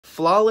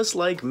Flawless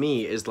Like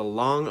Me is the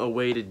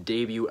long-awaited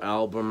debut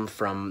album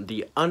from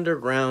the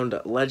underground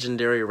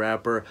legendary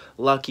rapper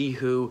Lucki,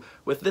 who,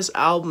 with this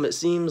album, it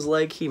seems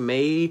like he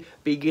may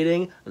be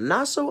getting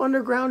not so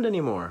underground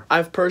anymore.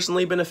 I've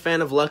personally been a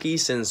fan of Lucki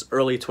since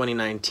early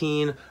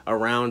 2019,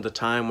 around the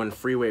time when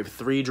Freewave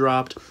 3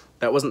 dropped.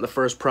 That wasn't the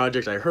first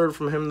project I heard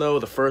from him, though.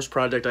 The first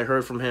project I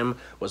heard from him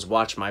was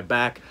Watch My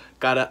Back.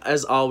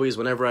 As always,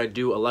 whenever I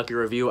do a Lucki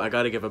review, I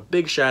gotta give a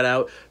big shout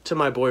out to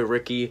my boy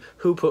Ricky,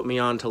 who put me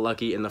on to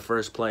Lucki in the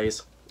first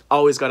place.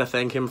 Always gotta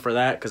thank him for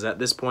that, because at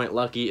this point,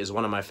 Lucki is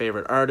one of my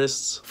favorite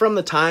artists. From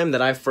the time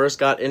that I first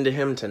got into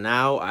him to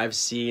now, I've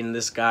seen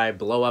this guy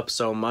blow up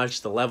so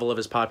much. The level of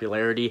his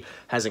popularity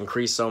has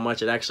increased so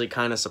much. It actually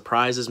kind of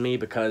surprises me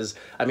because,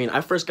 I mean,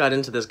 I first got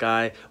into this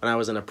guy when I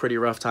was in a pretty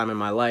rough time in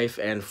my life,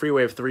 and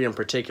Freewave 3 in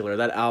particular,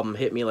 that album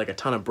hit me like a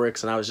ton of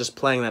bricks, and I was just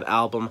playing that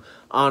album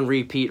on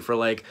repeat for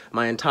like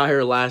my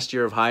entire last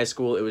year of high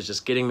school. It was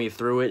just getting me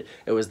through it.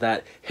 It was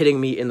that hitting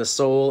me in the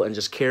soul and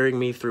just carrying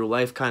me through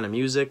life kind of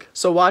music.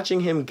 So watching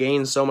him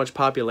gain so much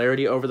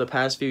popularity over the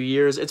past few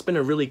years, it's been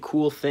a really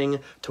cool thing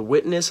to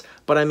witness.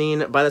 But I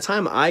mean, by the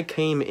time I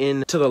came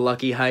into the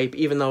Lucki hype,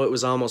 even though it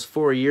was almost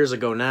 4 years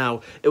ago now,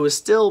 it was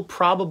still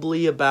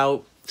probably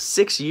about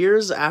 6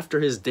 years after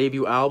his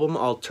debut album,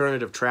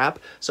 Alternative Trap.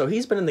 So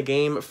he's been in the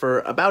game for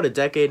about a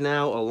decade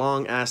now, a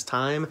long-ass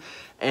time.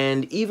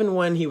 And even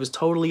when he was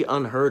totally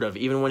unheard of,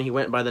 even when he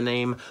went by the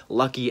name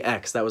Lucki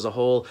X, that was a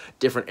whole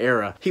different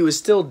era, he was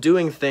still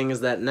doing things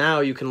that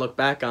now you can look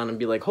back on and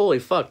be like, holy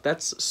fuck,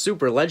 that's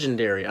super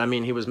legendary. I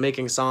mean, he was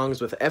making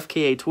songs with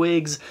FKA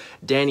Twigs,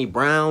 Danny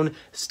Brown,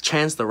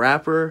 Chance the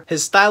Rapper.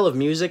 His style of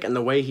music and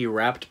the way he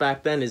rapped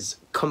back then is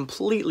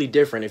completely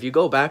different. If you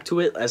go back to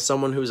it as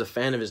someone who's a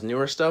fan of his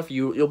newer stuff,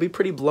 you'll be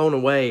pretty blown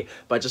away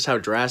by just how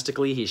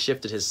drastically he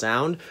shifted his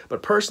sound.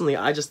 But personally,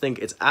 I just think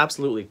it's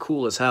absolutely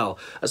cool as hell,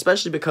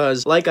 especially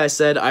because, like I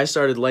said, I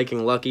started liking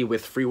Lucki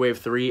with Freewave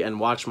 3 and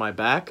Watch My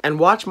Back. And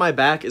Watch My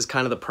Back is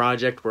kind of the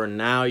project where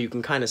now you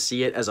can kind of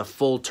see it as a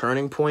full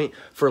turning point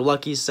for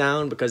Lucki's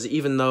sound, because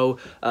even though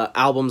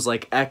albums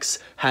like X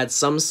had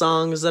some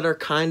songs that are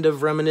kind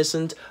of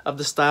reminiscent of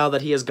the style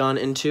that he has gone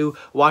into,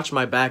 Watch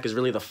My Back is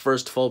really the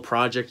first full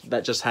project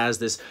that just has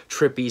this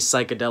trippy,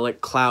 psychedelic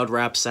cloud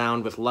rap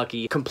sound with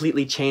Lucki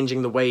completely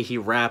changing the way he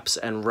raps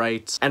and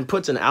writes and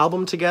puts an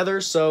album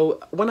together. So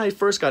when I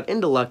first got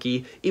into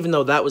Lucki, even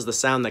though that was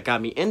the sound that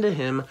got me into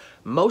him,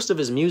 most of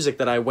his music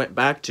that I went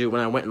back to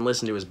when I went and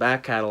listened to his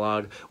back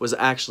catalog was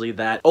actually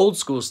that old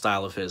school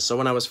style of his. So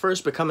when I was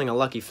first becoming a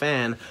Lucki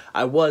fan,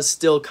 I was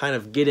still kind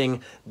of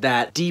getting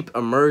that deep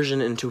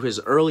immersion into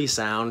his early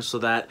sound, so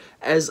that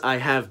as I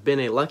have been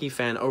a Lucki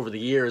fan over the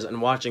years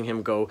and watching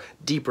him go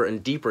deeper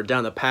and deeper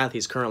down the path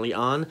he's currently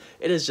on,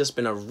 it has just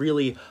been a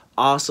really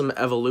awesome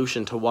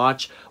evolution to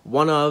watch.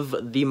 One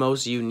of the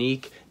most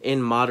unique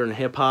in modern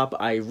hip-hop.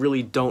 I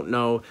really don't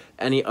know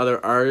any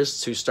other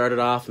artists who started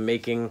off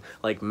making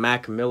like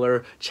Mac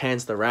Miller,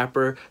 Chance the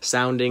Rapper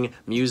sounding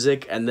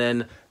music, and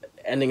then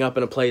ending up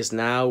in a place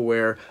now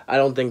where I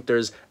don't think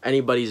there's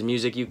anybody's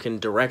music you can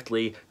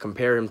directly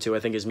compare him to.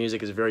 I think his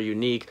music is very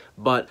unique,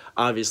 but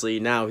obviously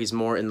now he's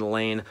more in the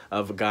lane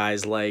of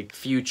guys like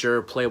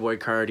Future, Playboi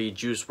Carti,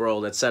 Juice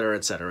WRLD, etc.,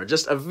 etc.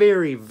 Just a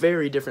very,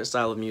 very different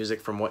style of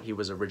music from what he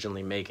was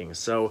originally making.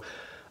 So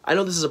I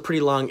know this is a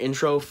pretty long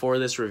intro for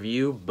this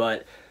review,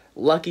 but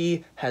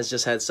Lucki has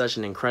just had such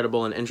an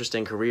incredible and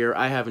interesting career.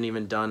 I haven't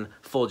even done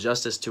full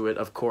justice to it,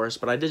 of course,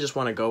 but I did just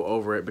want to go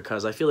over it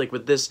because I feel like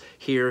with this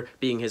here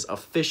being his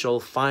official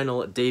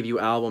final debut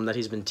album that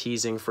he's been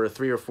teasing for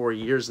 3 or 4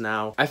 years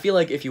now, I feel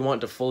like if you want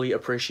to fully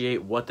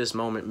appreciate what this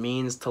moment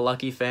means to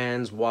Lucki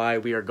fans, why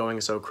we are going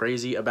so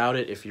crazy about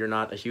it, if you're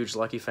not a huge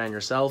Lucki fan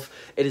yourself,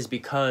 it is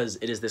because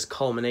it is this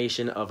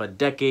culmination of a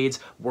decade's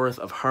worth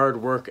of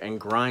hard work and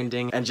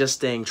grinding and just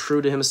staying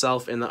true to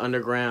himself in the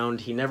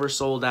underground. He never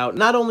sold out.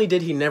 Not only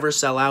did he never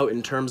sell out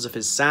in terms of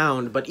his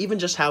sound, but even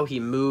just how he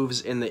moves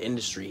in the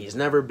industry. He's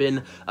never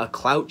been a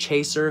clout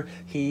chaser.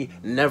 He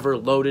never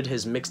loaded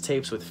his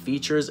mixtapes with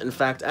features. In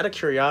fact, out of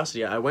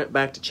curiosity, I went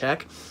back to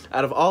check.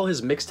 Out of all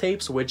his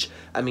mixtapes, which,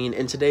 I mean,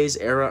 in today's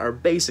era are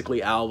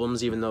basically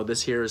albums, even though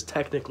this here is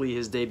technically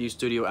his debut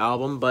studio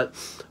album, but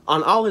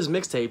on all his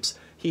mixtapes,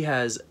 he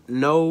has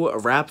no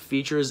rap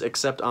features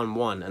except on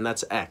one, and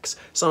that's X.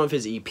 Some of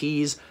his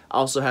EPs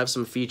also have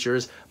some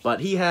features, but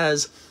he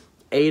has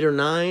 8 or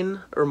 9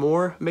 or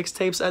more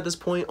mixtapes at this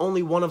point.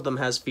 Only one of them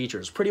has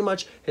features. Pretty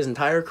much his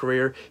entire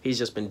career, he's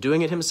just been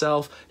doing it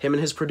himself. Him and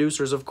his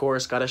producers, of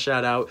course, gotta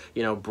shout out,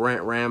 you know,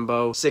 Brent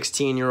Rambo,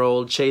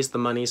 16-year-old, Chase the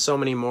Money, so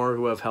many more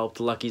who have helped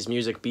Lucki's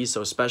music be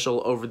so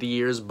special over the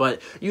years,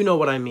 but you know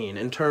what I mean.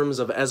 In terms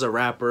of as a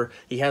rapper,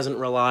 he hasn't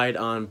relied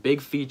on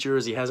big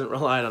features, he hasn't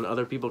relied on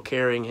other people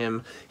carrying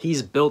him.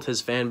 He's built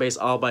his fan base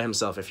all by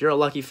himself. If you're a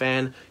Lucki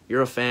fan,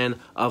 you're a fan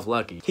of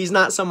Lucki. He's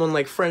not someone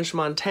like French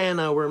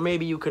Montana, where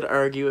maybe you could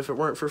argue if it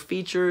weren't for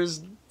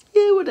features,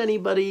 yeah, would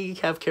anybody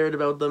have cared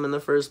about them in the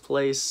first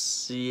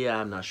place? Yeah,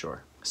 I'm not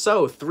sure.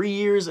 So, 3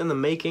 years in the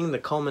making, the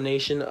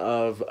culmination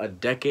of a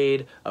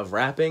decade of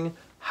rapping.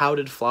 How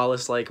did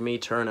Flawless Like Me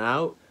turn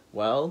out?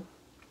 Well,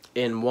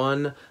 in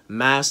one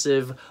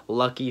massive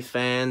Lucki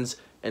fans'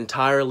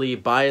 entirely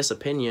biased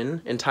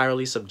opinion,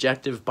 entirely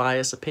subjective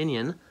biased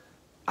opinion,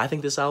 I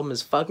think this album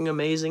is fucking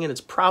amazing, and it's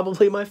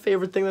probably my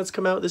favorite thing that's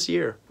come out this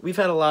year. We've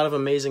had a lot of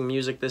amazing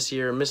music this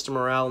year. Mr.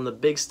 Morale and the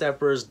Big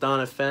Steppers,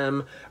 Don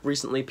FM,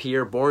 recently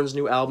Pierre Bourne's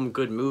new album,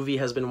 Good Movie,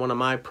 has been one of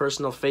my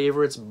personal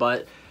favorites,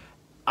 but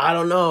I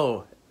don't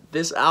know.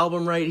 This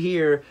album right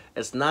here,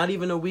 it's not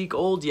even a week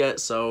old yet,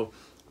 so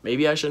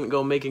maybe I shouldn't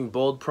go making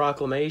bold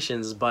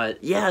proclamations,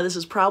 but yeah, this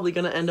is probably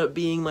gonna end up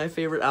being my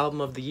favorite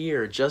album of the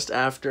year, just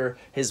after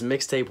his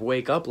mixtape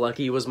Wake Up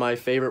Lucki was my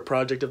favorite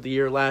project of the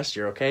year last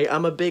year, okay?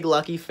 I'm a big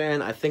Lucki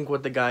fan. I think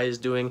what the guy is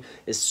doing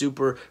is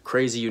super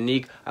crazy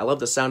unique. I love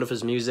the sound of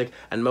his music,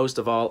 and most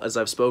of all, as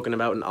I've spoken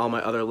about in all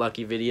my other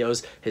Lucki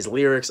videos, his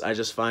lyrics, I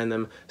just find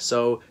them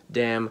so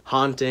damn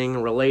haunting,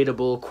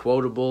 relatable,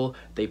 quotable.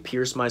 They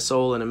pierce my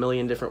soul in a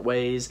million different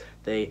ways.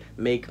 They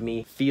make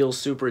me feel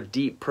super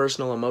deep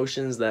personal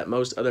emotions that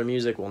most other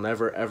music will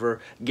never ever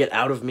get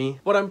out of me.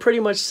 What I'm pretty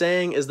much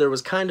saying is there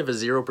was kind of a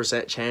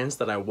 0% chance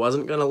that I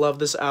wasn't gonna love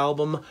this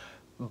album,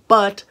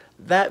 but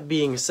that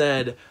being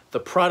said,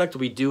 the product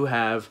we do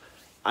have,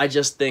 I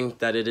just think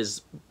that it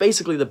is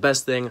basically the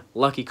best thing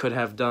Lucki could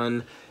have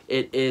done.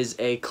 It is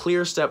a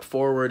clear step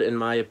forward, in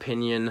my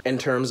opinion, in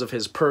terms of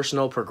his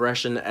personal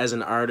progression as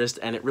an artist,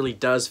 and it really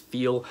does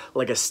feel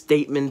like a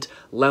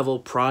statement-level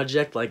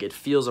project. Like, it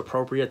feels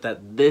appropriate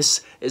that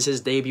this is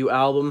his debut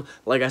album.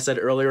 Like I said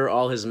earlier,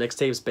 all his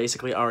mixtapes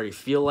basically already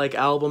feel like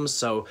albums,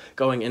 so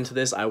going into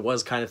this, I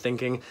was kind of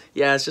thinking,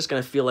 yeah, it's just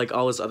gonna feel like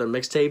all his other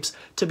mixtapes.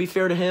 To be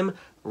fair to him,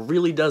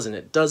 really doesn't.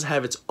 It does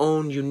have its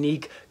own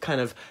unique kind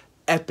of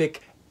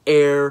epic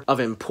air of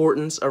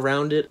importance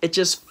around it. It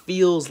just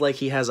feels like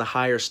he has a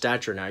higher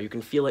stature now. You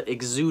can feel it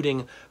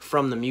exuding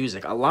from the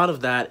music. A lot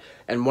of that,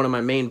 and one of my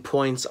main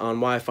points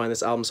on why I find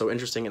this album so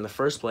interesting in the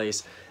first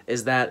place,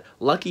 is that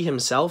Lucki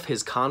himself,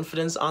 his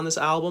confidence on this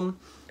album,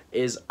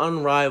 is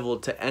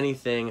unrivaled to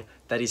anything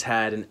that he's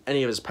had in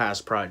any of his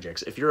past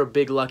projects. If you're a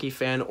big Lucki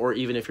fan, or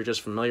even if you're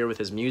just familiar with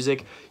his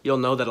music, you'll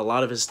know that a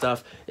lot of his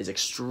stuff is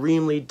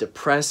extremely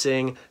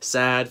depressing,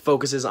 sad,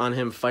 focuses on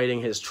him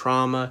fighting his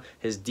trauma,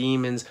 his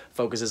demons,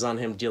 focuses on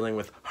him dealing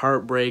with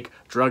heartbreak,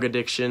 drug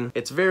addiction.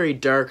 It's very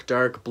dark,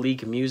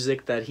 bleak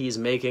music that he's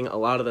making a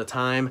lot of the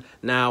time.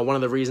 Now, one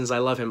of the reasons I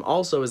love him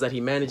also is that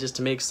he manages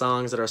to make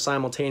songs that are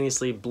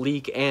simultaneously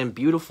bleak and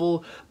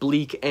beautiful,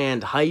 bleak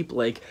and hype.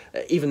 Like,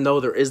 even though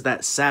there is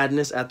that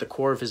sadness at the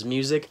core of his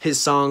music,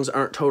 his songs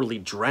aren't totally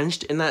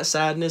drenched in that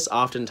sadness.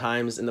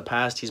 Oftentimes in the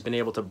past, he's been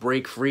able to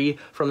break free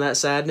from that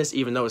sadness,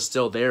 even though it's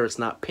still there, it's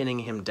not pinning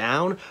him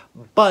down.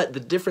 But the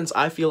difference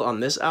I feel on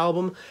this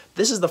album,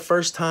 this is the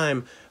first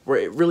time where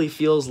it really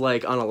feels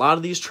like on a lot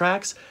of these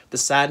tracks, the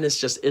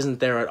sadness just isn't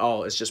there at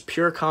all. It's just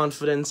pure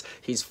confidence.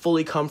 He's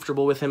fully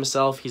comfortable with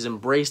himself. He's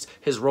embraced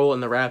his role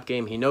in the rap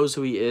game. He knows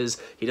who he is.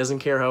 He doesn't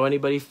care how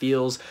anybody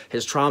feels.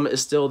 His trauma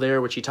is still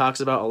there, which he talks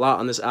about a lot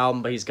on this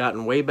album, but he's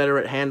gotten way better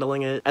at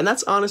handling it. And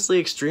that's honestly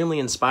extremely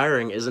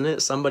inspiring, isn't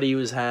it? Somebody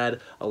who's had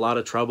a lot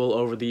of trouble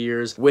over the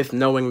years with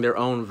knowing their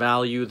own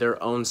value,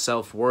 their own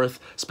self-worth,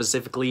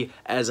 specifically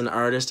as an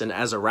artist and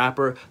as a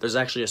rapper. There's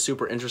actually a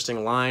super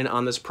interesting line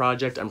on this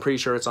project. I'm pretty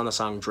sure it's on the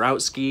song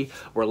Drought Ski,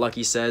 where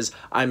Lucki says,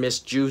 "I miss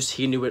Juice,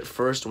 he knew it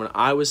first when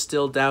I was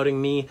still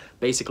doubting me,"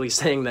 basically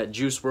saying that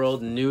Juice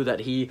WRLD knew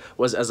that he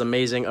was as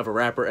amazing of a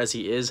rapper as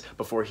he is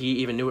before he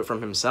even knew it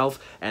from himself,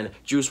 and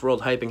Juice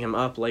WRLD hyping him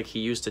up like he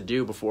used to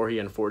do before he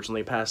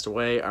unfortunately passed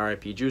away,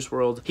 RIP Juice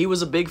WRLD. He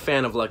was a big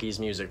fan of Lucki's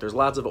music. There's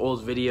lots of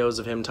old videos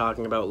of him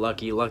talking about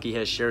Lucki. Lucki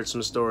has shared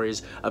some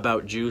stories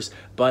about Juice,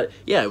 but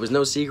yeah, it was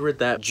no secret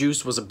that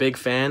Juice was a big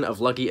fan of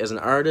Lucki as an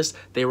artist.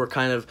 They were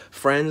kind of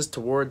friends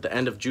toward the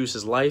end of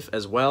Juice's life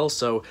as well,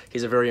 so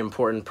he's a very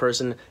important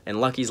person in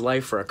Lucki's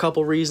life for a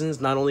couple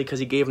reasons, not only because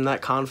he gave him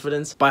that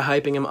confidence by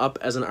hyping him up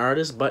as an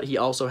artist, but he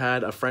also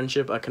had a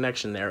friendship, a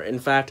connection there. In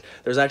fact,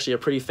 there's actually a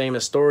pretty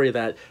famous story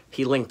that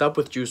he linked up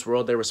with Juice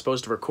WRLD. They were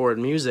supposed to record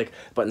music,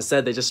 but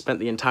instead they just spent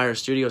the entire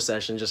studio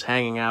session just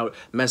hanging out,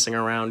 messing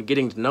around,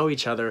 getting to know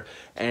each other,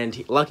 and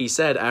Lucki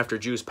said after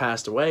Juice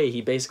passed away,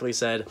 he basically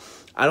said,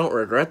 "I don't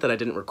regret that I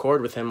didn't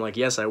record with him. Like,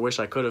 yes, I wish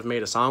I could have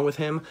made a song with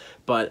him,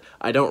 but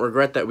I don't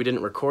regret that we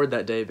didn't record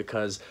that day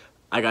because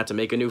I got to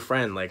make a new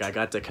friend. Like, I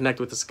got to connect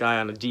with this guy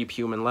on a deep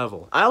human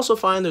level." I also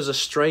find there's a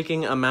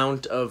striking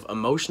amount of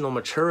emotional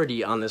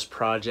maturity on this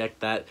project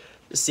that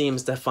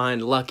seems to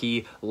find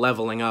Lucki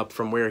leveling up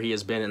from where he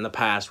has been in the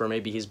past, where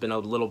maybe he's been a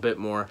little bit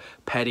more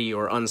petty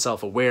or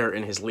unself-aware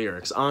in his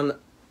lyrics. On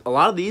a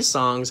lot of these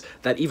songs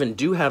that even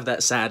do have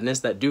that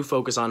sadness, that do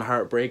focus on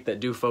heartbreak, that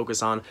do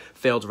focus on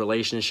failed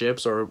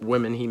relationships or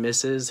women he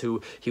misses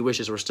who he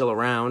wishes were still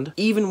around,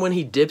 even when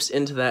he dips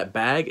into that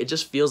bag, it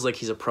just feels like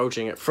he's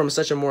approaching it from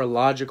such a more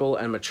logical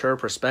and mature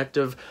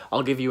perspective.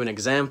 I'll give you an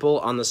example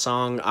on the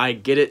song I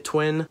Get It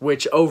Twin,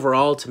 which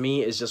overall to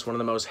me is just one of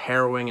the most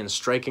harrowing and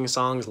striking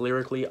songs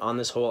lyrically on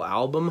this whole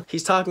album.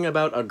 He's talking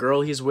about a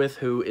girl he's with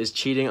who is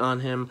cheating on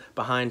him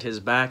behind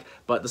his back,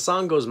 but the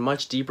song goes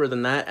much deeper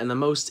than that, and the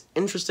most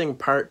interesting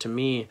part to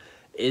me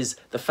is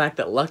the fact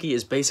that Lucki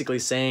is basically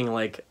saying,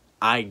 like,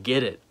 I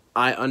get it.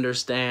 I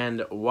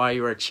understand why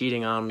you are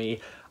cheating on me.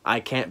 I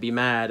can't be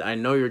mad. I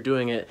know you're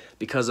doing it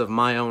because of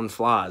my own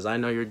flaws. I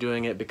know you're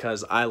doing it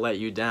because I let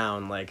you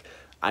down. Like,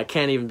 I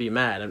can't even be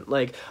mad. And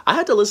like, I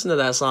had to listen to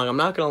that song. I'm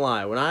not gonna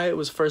lie. When I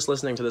was first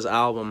listening to this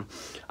album,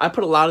 I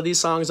put a lot of these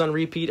songs on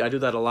repeat. I do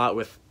that a lot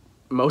with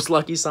most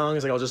Lucki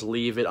songs. Like, I'll just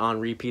leave it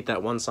on repeat,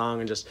 that one song,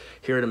 and just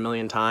hear it a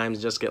million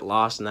times, just get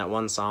lost in that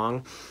one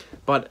song.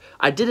 But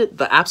I did it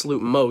the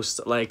absolute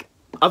most. Like,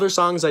 other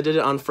songs I did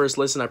it on first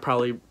listen, I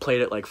probably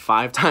played it like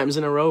 5 times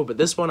in a row, but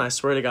this one, I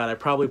swear to God, I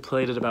probably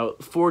played it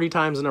about 40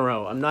 times in a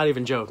row. I'm not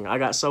even joking. I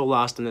got so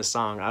lost in this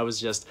song. I was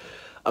just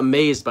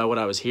amazed by what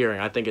I was hearing.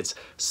 I think it's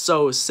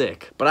so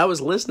sick. But I was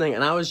listening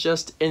and I was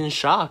just in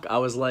shock. I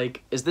was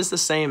like, is this the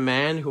same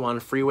man who on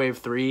Freewave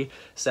 3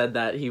 said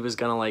that he was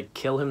gonna like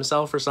kill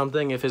himself or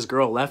something if his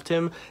girl left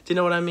him? Do you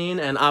know what I mean?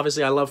 And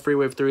obviously I love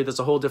Freewave 3. There's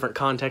a whole different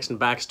context and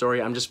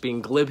backstory. I'm just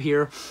being glib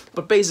here.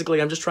 But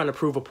basically I'm just trying to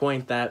prove a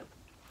point that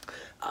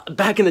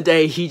back in the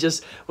day, he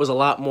just was a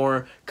lot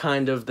more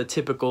kind of the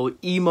typical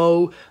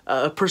emo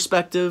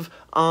perspective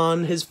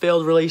on his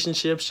failed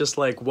relationships, just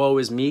like woe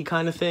is me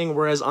kind of thing.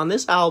 Whereas on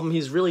this album,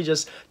 he's really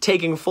just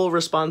taking full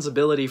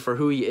responsibility for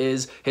who he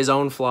is, his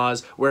own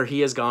flaws, where he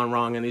has gone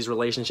wrong in these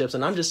relationships.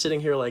 And I'm just sitting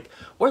here like,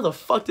 where the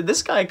fuck did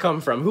this guy come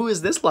from? Who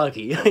is this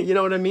Lucki? You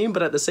know what I mean?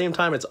 But at the same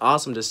time, it's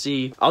awesome to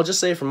see. I'll just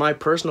say from my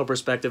personal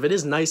perspective, it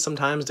is nice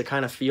sometimes to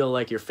kind of feel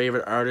like your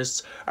favorite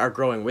artists are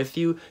growing with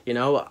you. You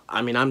know,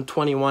 I mean, I'm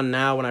 21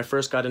 now. When I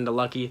first got into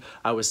Lucki,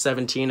 I was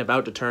 17,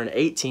 about to turn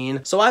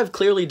 18. So I've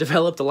clearly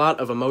developed a lot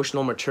of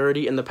emotional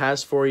maturity in the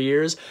past 4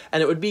 years,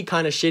 and it would be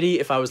kind of shitty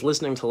if I was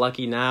listening to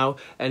Lucki now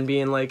and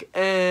being like,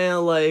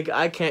 like,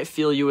 I can't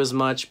feel you as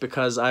much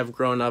because I've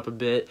grown up a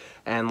bit,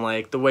 and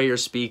like, the way you're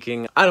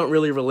speaking, I don't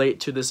really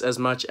relate to this as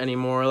much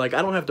anymore. Like,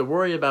 I don't have to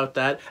worry about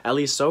that, at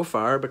least so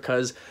far,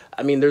 because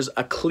I mean, there's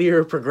a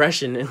clear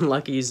progression in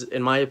Lucki's,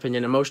 in my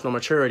opinion, emotional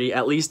maturity,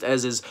 at least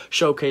as is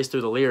showcased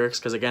through the lyrics,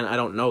 because again, I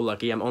don't know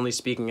Lucki. I'm only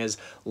speaking as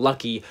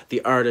Lucki,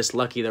 the artist,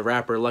 Lucki, the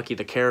rapper, Lucki,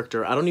 the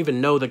character. I don't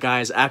even know the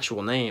guy's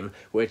actual name,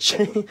 which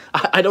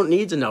I don't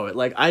need to know it.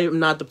 Like, I am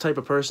not the type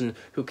of person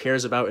who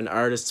cares about an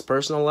artist's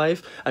personal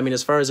life. I mean,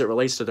 as far as it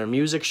relates to their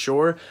music,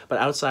 sure, but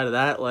outside of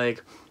that,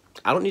 like,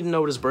 I don't need to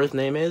know what his birth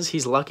name is.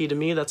 He's Lucki to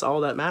me. That's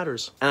all that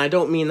matters. And I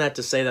don't mean that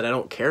to say that I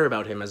don't care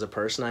about him as a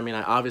person. I mean,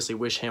 I obviously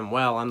wish him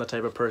well. I'm the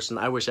type of person,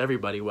 I wish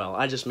everybody well.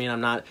 I just mean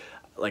I'm not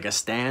like a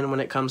stan when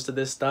it comes to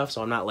this stuff.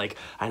 So I'm not like,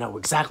 I know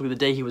exactly the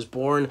day he was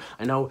born.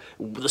 I know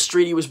the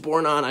street he was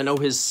born on. I know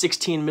his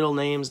 16 middle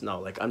names. No,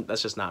 like,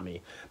 that's just not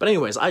me. But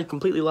anyways, I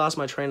completely lost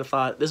my train of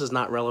thought. This is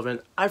not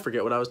relevant. I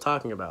forget what I was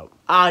talking about.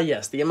 Ah,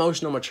 yes, the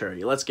emotional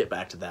maturity. Let's get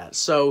back to that.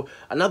 So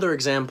another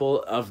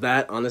example of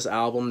that on this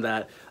album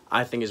that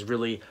I think is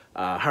really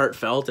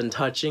heartfelt and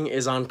touching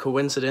is on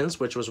Coincidence,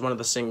 which was one of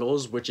the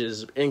singles, which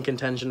is in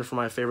contention for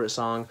my favorite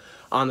song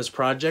on this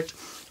project.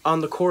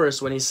 On the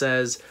chorus, when he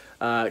says,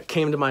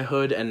 came to my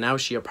hood and now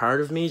she a part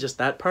of me, just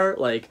that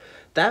part, like,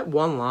 that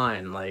one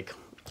line, like,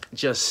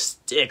 just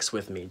sticks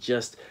with me,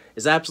 just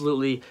is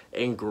absolutely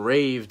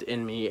engraved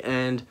in me.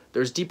 And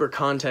there's deeper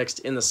context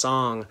in the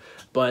song,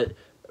 but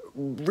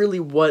really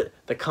what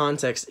the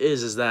context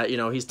is that, you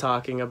know, he's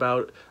talking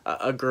about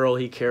a girl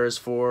he cares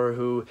for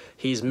who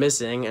he's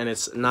missing, and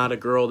it's not a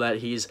girl that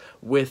he's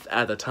with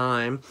at the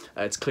time.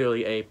 It's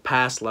clearly a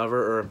past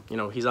lover, or, you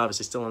know, he's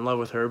obviously still in love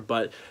with her,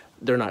 but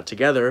they're not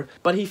together.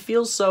 But he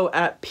feels so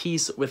at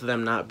peace with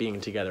them not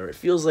being together. It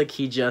feels like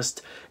he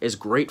just is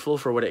grateful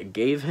for what it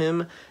gave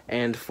him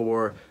and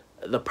for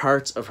the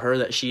parts of her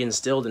that she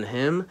instilled in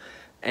him.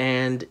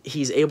 And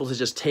he's able to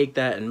just take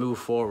that and move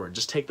forward.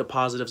 Just take the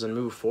positives and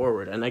move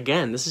forward. And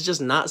again, this is just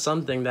not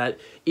something that,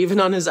 even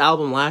on his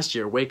album last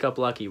year, Wake Up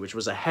Lucki, which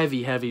was a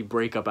heavy, heavy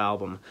breakup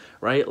album,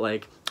 right?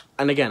 Like,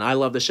 and again, I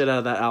love the shit out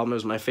of that album. It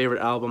was my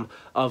favorite album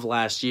of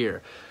last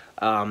year.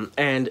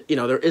 And, you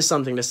know, there is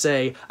something to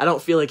say. I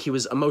don't feel like he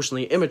was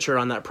emotionally immature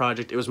on that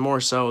project. It was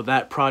more so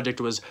that project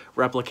was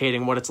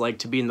replicating what it's like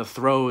to be in the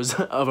throes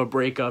of a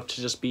breakup,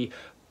 to just be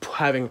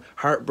having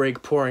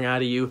heartbreak pouring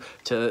out of you,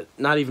 to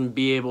not even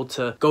be able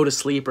to go to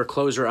sleep or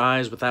close your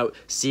eyes without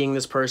seeing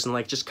this person,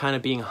 like, just kind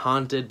of being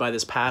haunted by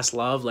this past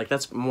love. Like,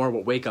 that's more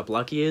what Wake Up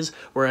Lucki is.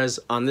 Whereas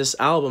on this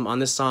album, on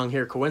this song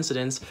here,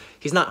 Coincidence,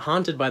 he's not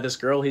haunted by this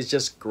girl. He's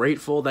just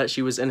grateful that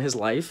she was in his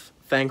life,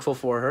 thankful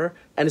for her,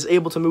 and is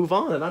able to move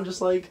on. And I'm just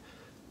like,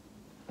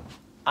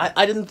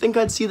 I didn't think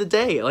I'd see the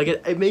day. Like,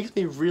 it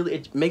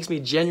makes me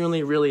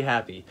genuinely really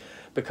happy,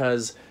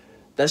 because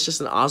that's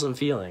just an awesome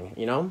feeling,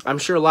 you know? I'm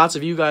sure lots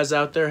of you guys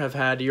out there have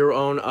had your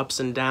own ups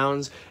and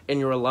downs in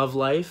your love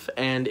life,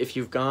 and if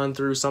you've gone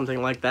through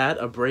something like that,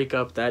 a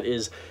breakup that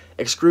is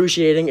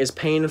excruciating, is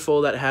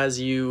painful, that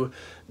has you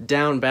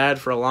down bad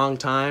for a long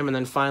time, and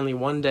then finally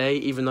one day,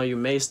 even though you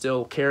may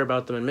still care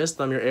about them and miss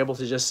them, you're able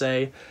to just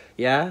say,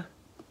 yeah,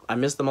 I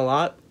miss them a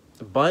lot,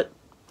 but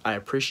I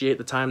appreciate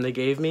the time they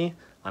gave me.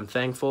 I'm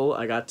thankful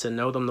I got to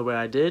know them the way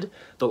I did.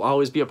 They'll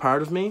always be a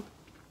part of me,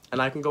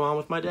 and I can go on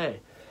with my day.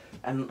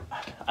 And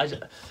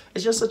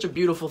it's just such a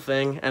beautiful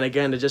thing. And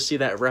again, to just see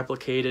that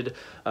replicated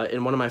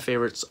in one of my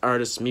favorite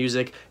artists'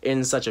 music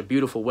in such a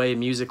beautiful way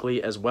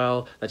musically as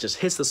well, that just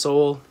hits the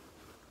soul.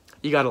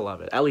 You gotta love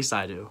it. At least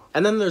I do.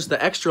 And then there's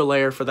the extra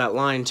layer for that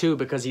line too,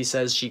 because he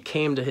says she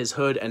came to his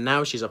hood and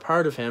now she's a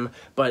part of him,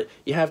 but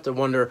you have to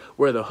wonder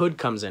where the hood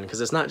comes in, because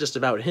it's not just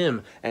about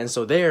him. And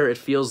so there it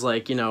feels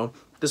like, you know,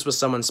 this was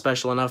someone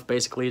special enough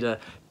basically to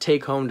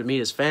take home to meet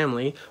his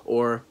family,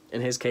 or in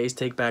his case,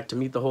 take back to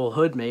meet the whole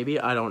hood maybe,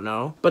 I don't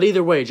know. But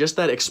either way, just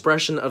that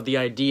expression of the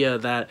idea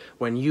that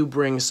when you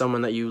bring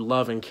someone that you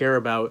love and care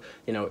about,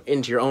 you know,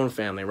 into your own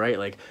family, right?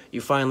 Like, you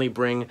finally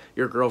bring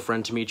your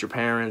girlfriend to meet your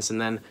parents, and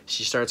then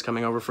she starts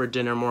coming over for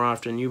dinner more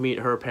often, you meet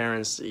her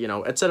parents, you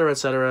know, etc.,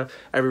 etc.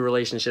 Every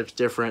relationship's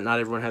different. Not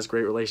everyone has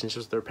great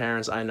relationships with their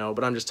parents, I know,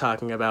 but I'm just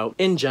talking about,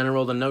 in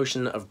general, the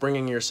notion of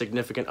bringing your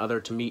significant other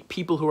to meet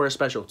people who are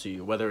special to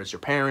you, whether it's your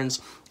parents,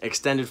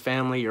 extended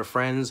family, your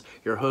friends,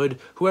 your hood,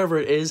 whoever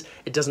it is,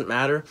 it doesn't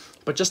matter.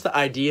 But just the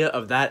idea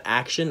of that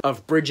action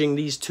of bridging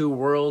these two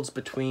worlds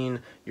between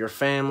your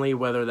family,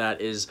 whether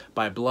that is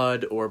by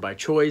blood or by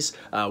choice,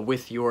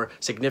 with your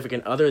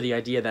significant other, the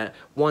idea that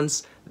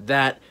once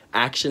that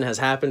action has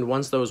happened,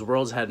 once those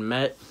worlds had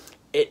met,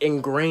 it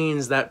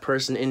ingrains that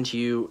person into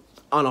you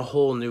on a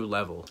whole new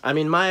level. I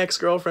mean, my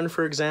ex-girlfriend,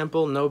 for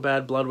example, no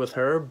bad blood with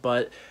her,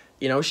 but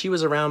you know, she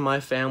was around my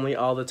family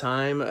all the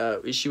time.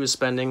 She was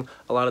spending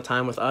a lot of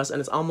time with us, and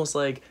it's almost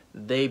like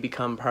they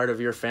become part of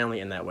your family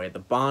in that way. The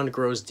bond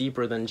grows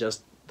deeper than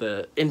just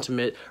the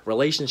intimate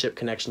relationship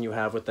connection you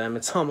have with them.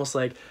 It's almost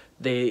like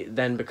they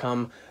then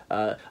become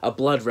a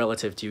blood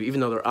relative to you, even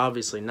though they're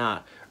obviously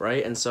not,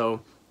 right? And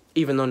so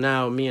even though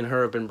now me and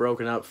her have been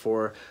broken up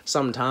for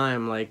some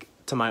time, like,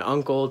 to my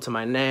uncle, to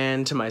my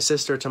nan, to my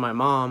sister, to my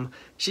mom,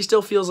 she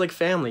still feels like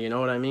family, you know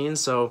what I mean?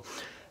 So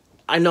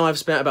I know I've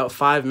spent about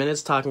 5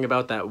 minutes talking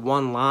about that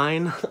one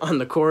line on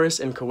the chorus,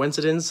 and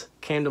coincidence,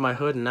 came to my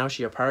hood and now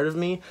she a part of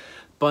me.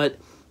 But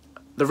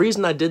the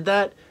reason I did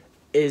that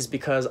is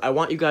because I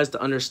want you guys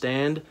to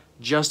understand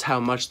just how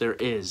much there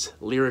is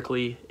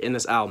lyrically in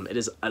this album. It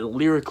is a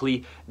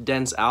lyrically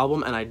dense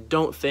album, and I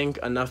don't think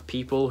enough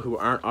people who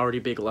aren't already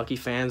big Lucki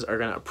fans are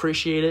gonna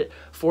appreciate it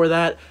for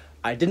that.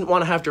 I didn't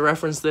want to have to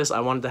reference this.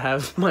 I wanted to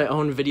have my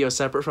own video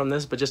separate from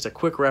this, but just a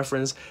quick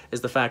reference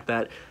is the fact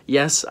that,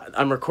 yes,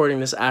 I'm recording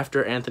this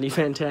after Anthony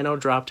Fantano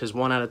dropped his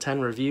 1 out of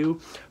 10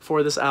 review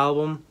for this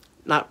album.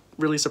 Not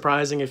really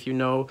surprising if you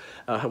know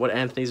what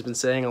Anthony's been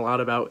saying a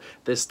lot about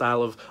this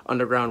style of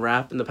underground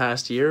rap in the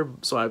past year,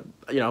 so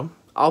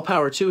all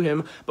power to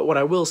him. But what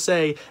I will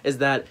say is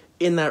that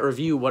in that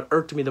review, what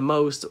irked me the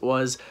most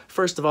was,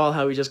 first of all,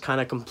 how he just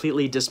kind of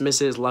completely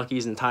dismisses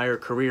Lucki's entire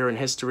career and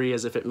history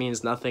as if it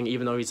means nothing,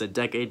 even though he's a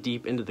decade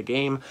deep into the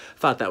game.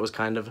 Thought that was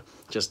kind of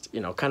just,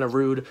 kind of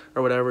rude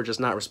or whatever, just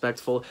not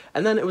respectful.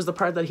 And then it was the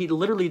part that he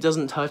literally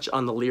doesn't touch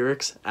on the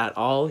lyrics at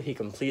all. He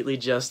completely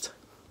just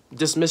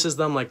dismisses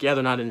them like, yeah,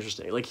 they're not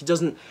interesting. Like, he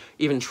doesn't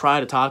even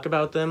try to talk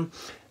about them.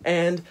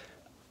 And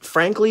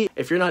frankly,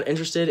 if you're not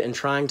interested in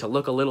trying to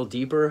look a little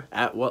deeper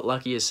at what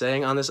Lucki is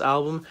saying on this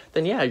album,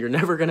 then yeah, you're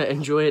never going to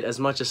enjoy it as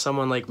much as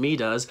someone like me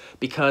does,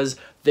 because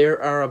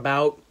there are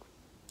about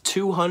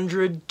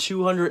 200,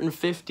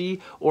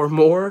 250 or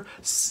more,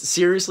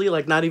 seriously,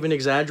 like not even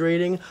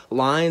exaggerating,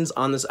 lines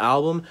on this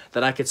album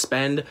that I could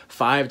spend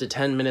 5 to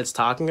 10 minutes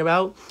talking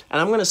about,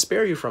 and I'm going to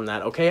spare you from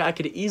that, okay? I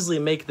could easily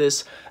make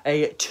this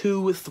a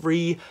 2,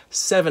 3,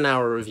 7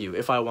 hour review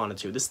if I wanted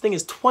to. This thing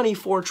is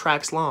 24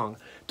 tracks long.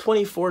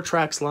 24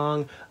 tracks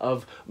long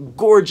of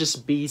gorgeous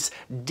beats,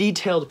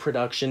 detailed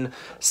production,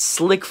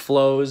 slick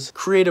flows,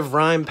 creative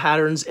rhyme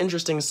patterns,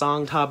 interesting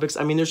song topics.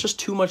 I mean, there's just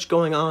too much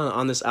going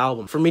on this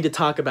album for me to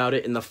talk about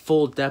it in the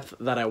full depth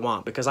that I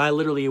want, because I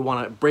literally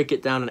want to break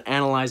it down and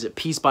analyze it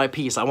piece by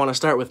piece. I want to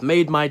start with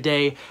Made My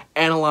Day,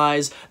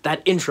 analyze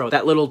that intro,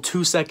 that little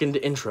 2-second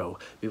intro.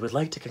 We would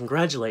like to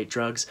congratulate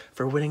drugs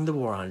for winning the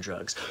war on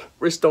drugs.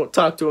 Wrist don't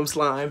talk to him,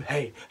 slime.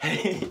 Hey,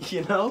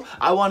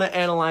 I want to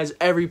analyze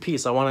every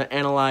piece. I want to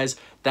analyze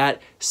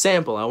that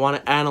sample. I want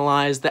to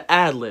analyze the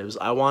ad-libs.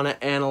 I want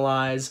to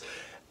analyze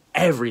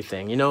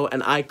everything,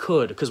 and I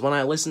could, because when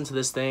I listen to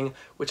this thing,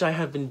 which I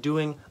have been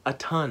doing a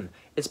ton,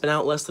 it's been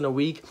out less than a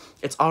week,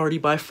 it's already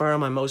by far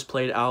my most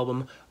played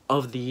album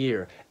of the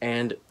year,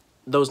 and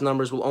those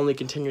numbers will only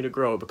continue to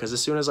grow, because as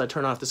soon as I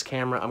turn off this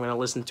camera, I'm going to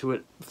listen to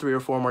it 3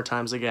 or 4 more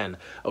times again,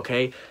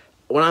 okay?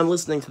 When I'm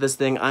listening to this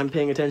thing, I'm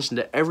paying attention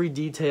to every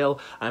detail,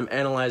 I'm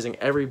analyzing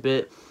every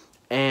bit,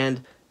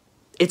 and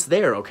it's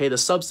there, okay? The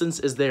substance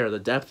is there, the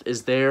depth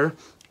is there,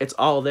 it's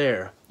all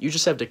there. You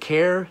just have to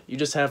care, you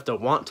just have to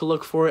want to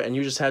look for it, and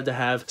you just have to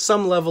have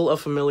some level of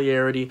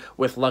familiarity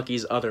with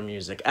Lucki's other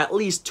music, at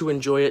least to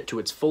enjoy it to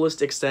its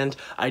fullest extent.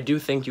 I do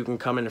think you can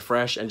come in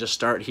fresh and just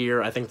start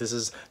here. I think this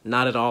is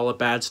not at all a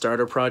bad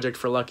starter project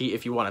for Lucki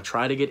if you want to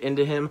try to get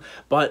into him,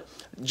 but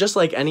just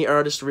like any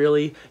artist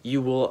really,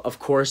 you will of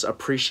course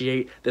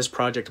appreciate this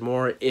project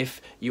more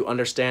if you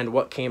understand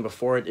what came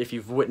before it, if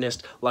you've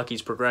witnessed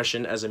Lucki's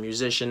progression as a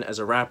musician, as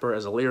a rapper,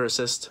 as a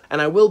lyricist.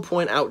 And I will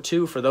point out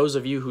too, for those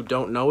of you you who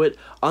don't know it,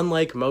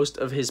 unlike most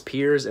of his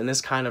peers in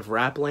this kind of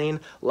rap lane,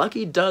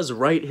 Lucki does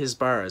write his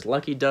bars.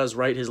 Lucki does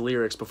write his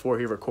lyrics before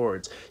he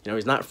records. You know,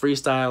 he's not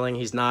freestyling,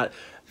 he's not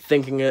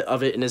thinking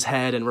of it in his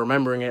head and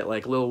remembering it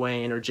like Lil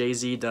Wayne or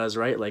Jay-Z does,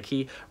 right? Like,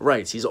 he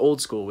writes, he's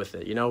old school with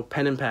it, you know,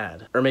 pen and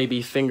pad, or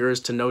maybe fingers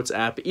to notes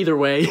app. Either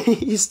way,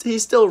 he's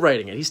still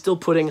writing it. He's still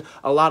putting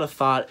a lot of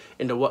thought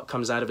into what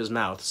comes out of his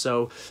mouth.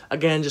 So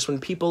again, just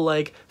when people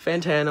like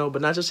Fantano,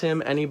 but not just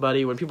him,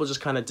 anybody, when people just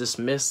kind of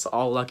dismiss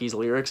all Lucki's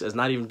lyrics as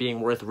not even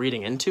being worth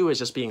reading into, as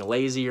just being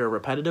lazy or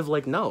repetitive,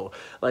 like, no.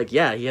 Like,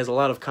 yeah, he has a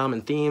lot of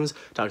common themes,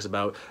 talks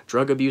about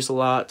drug abuse a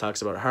lot,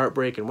 talks about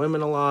heartbreak and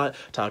women a lot,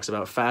 talks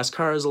about fast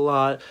cars a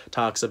lot,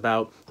 talks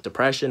about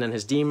depression and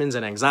his demons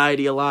and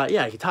anxiety a lot.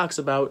 Yeah, he talks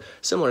about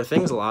similar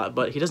things a lot,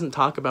 but he doesn't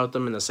talk about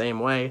them in the same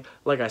way.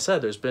 Like I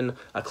said, there's been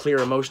a clear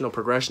emotional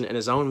progression in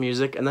his own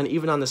music, and then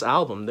even on this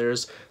album,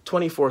 there's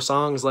 24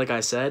 songs, like I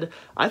said.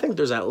 I think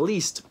there's at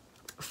least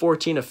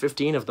 14 or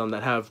 15 of them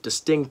that have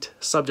distinct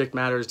subject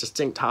matters,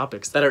 distinct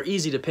topics that are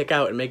easy to pick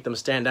out and make them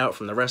stand out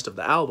from the rest of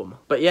the album.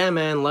 But yeah,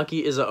 man,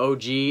 Lucki is a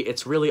OG.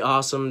 It's really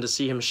awesome to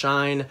see him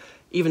shine.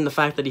 Even the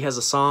fact that he has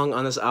a song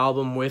on this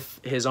album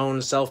with his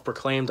own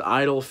self-proclaimed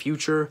idol,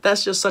 Future,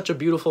 that's just such a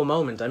beautiful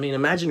moment. I mean,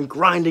 imagine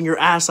grinding your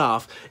ass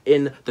off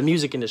in the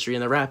music industry,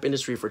 in the rap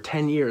industry for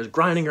 10 years,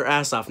 grinding your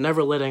ass off,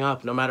 never letting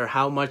up, no matter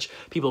how much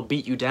people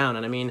beat you down.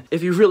 And I mean,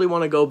 if you really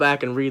want to go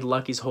back and read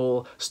Lucki's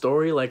whole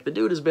story, like, the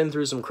dude has been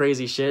through some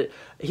crazy shit.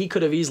 He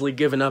could have easily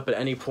given up at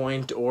any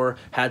point or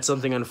had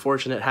something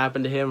unfortunate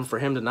happen to him for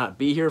him to not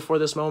be here for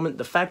this moment.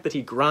 The fact that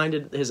he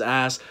grinded his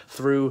ass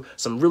through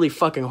some really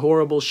fucking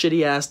horrible,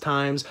 shitty-ass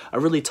times, a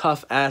really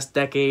tough-ass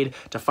decade,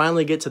 to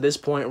finally get to this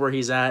point where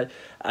he's at,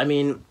 I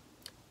mean,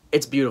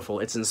 it's beautiful,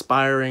 it's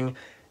inspiring,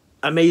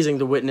 amazing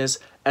to witness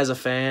as a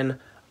fan.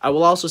 I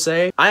will also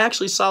say, I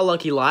actually saw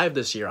Lucki live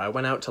this year. I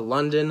went out to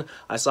London,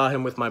 I saw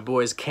him with my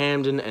boys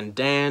Camden and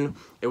Dan.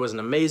 It was an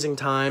amazing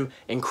time,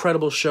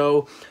 incredible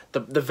show.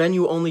 The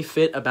venue only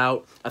fit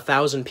about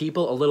 1,000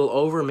 people, a little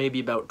over, maybe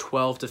about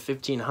 12 to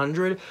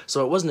 1,500.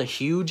 So it wasn't a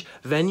huge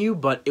venue,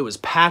 but it was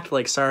packed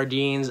like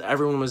sardines.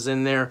 Everyone was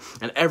in there,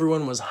 and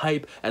everyone was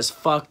hype as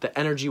fuck. The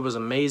energy was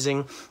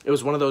amazing. It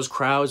was one of those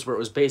crowds where it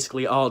was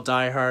basically all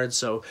diehards,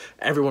 so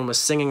everyone was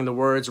singing the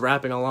words,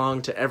 rapping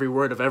along to every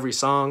word of every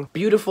song.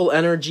 Beautiful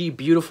energy,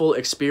 beautiful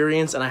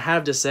experience, and I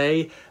have to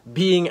say,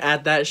 being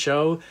at that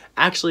show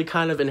actually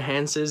kind of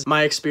enhances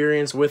my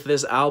experience with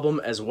this album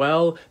as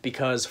well,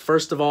 because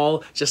first of all,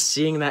 just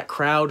seeing that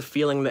crowd,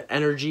 feeling the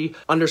energy,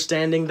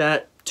 understanding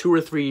that 2 or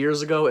 3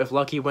 years ago, if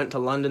Lucki went to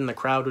London, the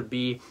crowd would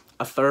be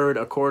a third,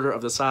 a quarter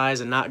of the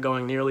size and not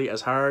going nearly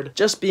as hard.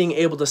 Just being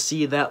able to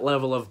see that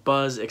level of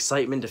buzz,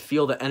 excitement, to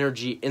feel the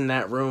energy in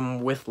that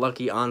room with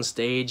Lucki on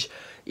stage,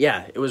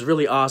 yeah, it was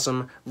really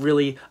awesome,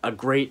 really a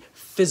great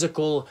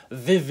physical,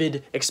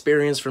 vivid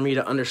experience for me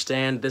to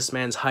understand this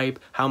man's hype,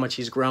 how much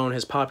he's grown,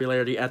 his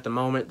popularity at the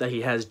moment, that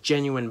he has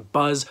genuine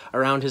buzz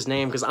around his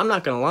name. Because I'm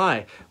not gonna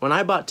lie, when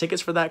I bought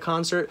tickets for that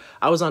concert,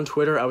 I was on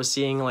Twitter, I was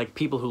seeing like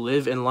people who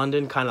live in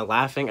London kind of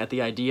laughing at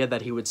the idea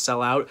that he would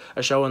sell out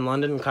a show in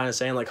London, and kind of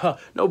saying like, huh,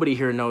 nobody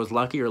here knows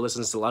Lucki or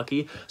listens to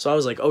Lucki. So I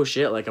was like, oh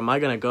shit, like, am I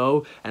gonna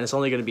go and it's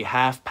only gonna be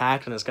half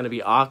packed and it's gonna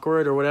be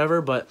awkward or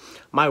whatever? But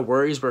my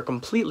worries were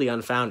completely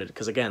unfounded,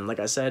 because again, like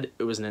I said,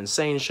 it was an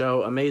insane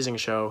show, amazing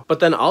show. But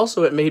then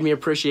also it made me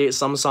appreciate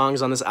some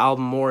songs on this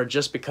album more,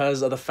 just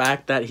because of the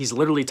fact that he's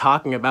literally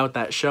talking about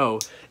that show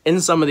in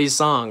some of these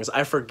songs.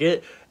 I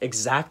forget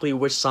exactly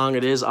which song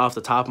it is off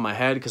the top of my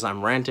head, because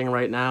I'm ranting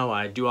right now.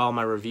 I do all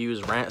my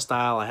reviews rant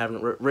style. I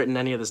haven't written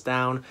any of this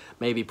down.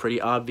 Maybe pretty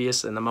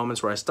obvious in the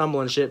moments where I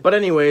stumble and shit. But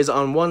anyways,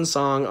 on one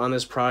song on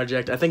this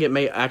project, I think it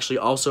may actually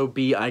also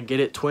be I Get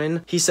It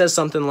Twin, he says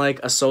something like,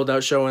 a sold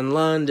out show in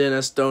London,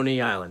 a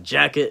Stony Island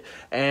jacket,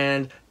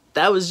 and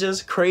that was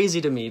just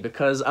crazy to me,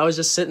 because I was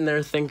just sitting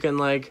there thinking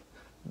like,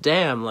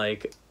 damn,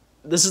 like,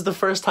 this is the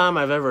first time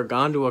I've ever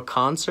gone to a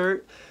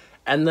concert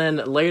and then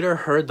later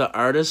heard the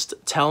artist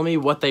tell me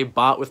what they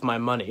bought with my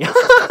money.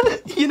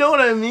 You know what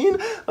I mean?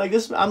 Like,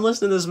 this, I'm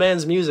listening to this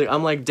man's music,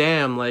 I'm like,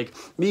 damn, like,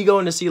 me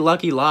going to see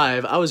Lucki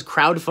live, I was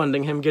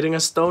crowdfunding him getting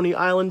a Stony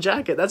Island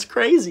jacket. That's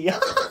crazy.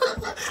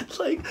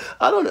 Like,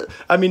 I don't know.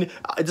 I mean,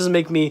 it doesn't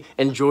make me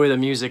enjoy the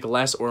music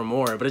less or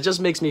more, but it just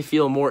makes me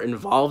feel more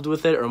involved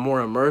with it, or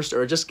more immersed,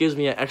 or it just gives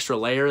me an extra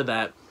layer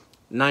that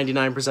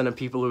 99% of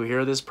people who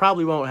hear this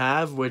probably won't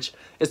have, which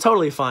is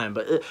totally fine.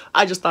 But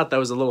I just thought that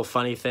was a little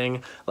funny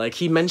thing. Like,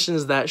 he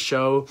mentions that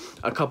show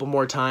a couple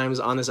more times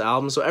on this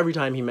album, so every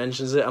time he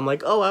mentions it, I'm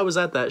like, oh, I was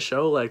at that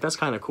show, like, that's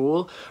kind of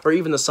cool. Or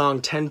even the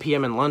song 10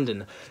 p.m. in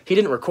London. He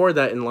didn't record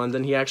that in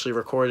London, he actually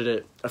recorded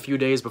it a few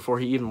days before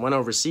he even went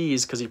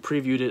overseas, because he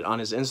previewed it on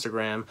his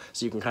Instagram,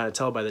 so you can kind of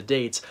tell by the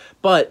dates.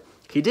 But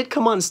he did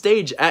come on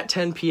stage at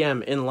 10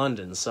 p.m. in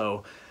London,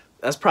 so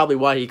that's probably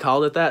why he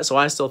called it that. So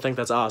I still think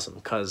that's awesome,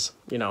 because,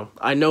 you know,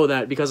 I know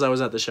that because I was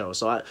at the show.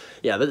 So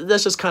yeah,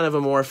 that's just kind of a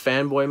more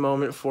fanboy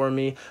moment for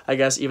me, I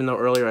guess, even though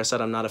earlier I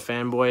said I'm not a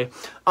fanboy.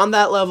 On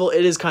that level,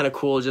 it is kind of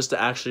cool just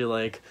to actually,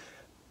 like,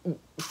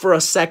 for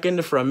a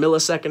second, for a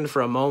millisecond,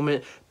 for a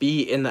moment,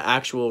 be in the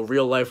actual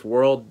real life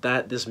world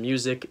that this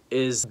music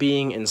is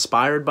being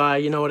inspired by,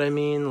 you know what I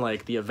mean?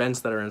 Like the events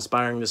that are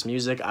inspiring this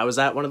music. I was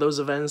at one of those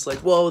events, like,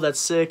 whoa, that's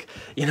sick,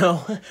 you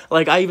know?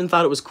 Like, I even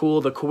thought it was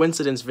cool, the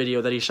Coincidence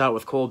video that he shot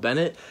with Cole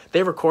Bennett,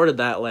 they recorded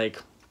that, like,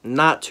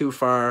 not too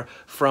far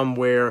from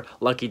where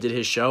Lucki did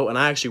his show, and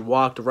I actually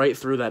walked right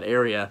through that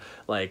area,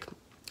 like,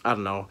 I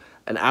don't know,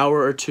 an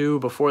hour or two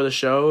before the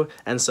show,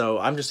 and so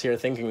I'm just here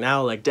thinking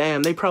now, like,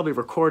 damn, they probably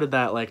recorded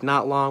that, like,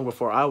 not long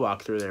before I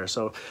walked through there.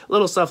 So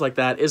little stuff like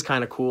that is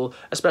kind of cool,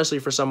 especially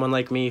for someone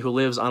like me who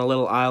lives on a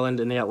little island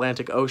in the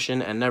Atlantic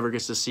Ocean and never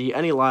gets to see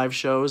any live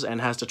shows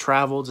and has to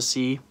travel to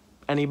see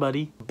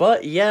anybody.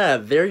 But yeah,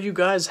 there you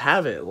guys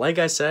have it. Like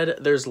I said,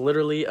 there's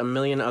literally a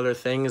million other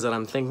things that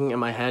I'm thinking in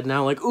my head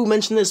now, like, ooh,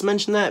 mention this,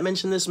 mention that,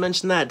 mention this,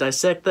 mention that,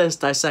 dissect this,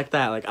 dissect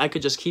that. Like, I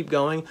could just keep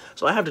going,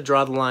 so I have to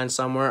draw the line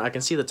somewhere. I can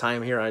see the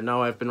time here. I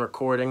know I've been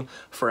recording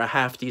for a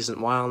half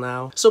decent while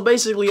now. So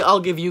basically,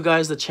 I'll give you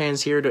guys the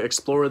chance here to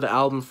explore the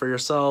album for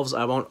yourselves.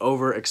 I won't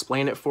over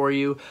explain it for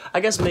you. I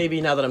guess maybe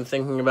now that I'm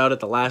thinking about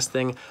it, the last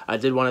thing I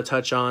did want to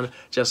touch on,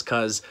 just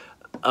cause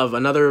of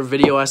another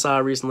video I saw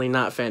recently,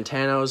 Not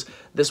Fantano's.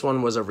 This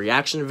one was a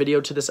reaction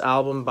video to this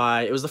album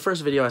by, it was the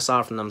first video I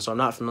saw from them, so I'm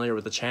not familiar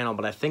with the channel,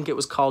 but I think it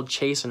was called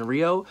Chase and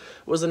Rio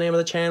was the name of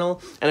the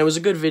channel, and it was a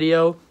good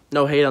video.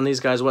 No hate on these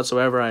guys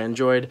whatsoever. I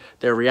enjoyed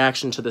their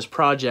reaction to this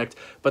project,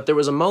 but there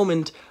was a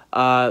moment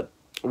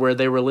where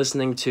they were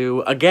listening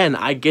to, again,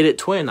 I Get It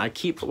Twin.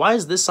 Why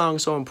is this song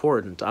so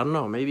important? I don't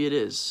know, maybe it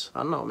is.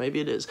 I don't know,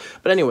 maybe it is.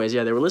 But anyways,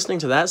 yeah, they were listening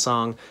to that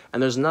song,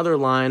 and there's another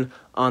line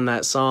on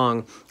that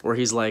song where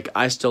he's like,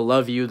 I still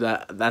love you,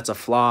 that's a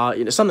flaw,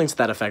 you know, something to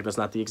that effect. That's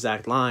not the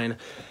exact line.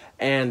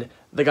 And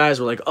the guys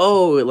were like,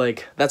 oh,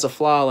 like, that's a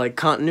flaw, like,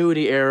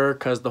 continuity error,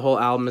 because the whole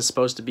album is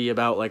supposed to be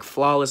about, like,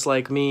 flawless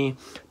like me.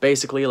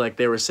 Basically, like,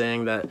 they were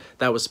saying that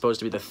that was supposed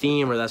to be the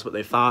theme, or that's what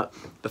they thought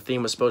the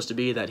theme was supposed to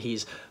be, that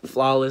he's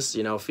flawless,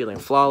 you know, feeling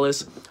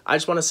flawless. I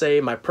just want to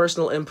say my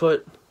personal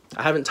input,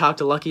 I haven't talked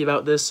to Lucki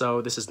about this,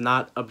 so this is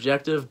not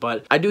objective,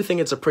 but I do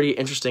think it's a pretty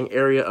interesting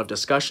area of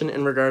discussion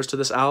in regards to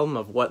this album,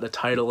 of what the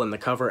title and the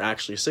cover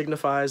actually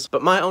signifies.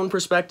 But my own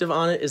perspective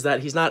on it is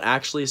that he's not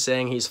actually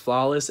saying he's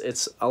flawless.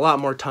 It's a lot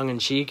more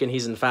tongue-in-cheek, and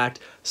he's in fact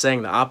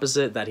saying the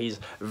opposite, that he's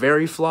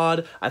very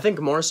flawed. I think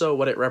more so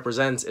what it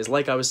represents is,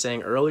 like I was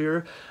saying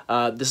earlier,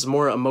 this is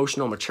more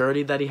emotional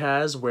maturity that he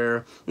has,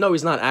 where, no,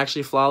 he's not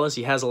actually flawless,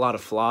 he has a lot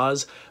of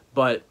flaws,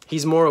 but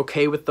he's more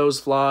okay with those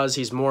flaws,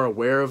 he's more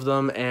aware of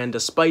them, and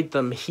despite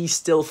them, he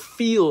still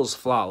feels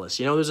flawless.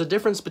 You know, there's a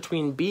difference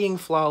between being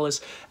flawless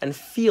and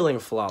feeling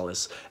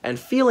flawless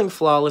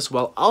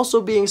while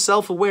also being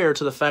self-aware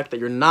to the fact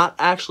that you're not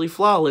actually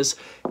flawless,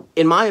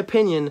 in my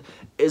opinion,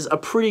 is a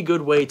pretty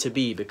good way to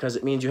be, because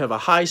it means you have a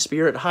high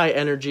spirit, high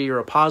energy, you're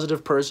a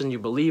positive person, you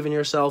believe in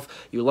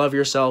yourself, you love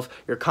yourself,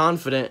 you're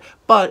confident,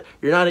 but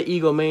you're not an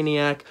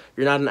egomaniac,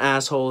 you're not an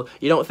asshole,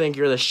 you don't think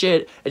you're the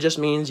shit. It just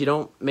means you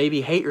don't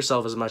maybe hate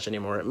yourself as much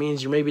anymore. It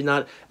means you're maybe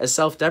not as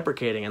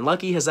self-deprecating, and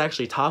Lucki has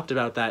actually talked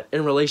about that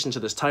in relation to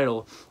this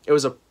title. It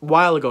was a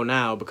while ago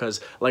now, because,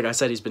 like I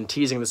said, he's been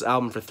teasing this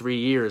album for 3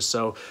 years,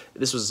 so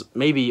this was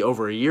maybe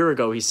over a year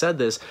ago he said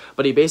this,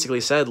 but he basically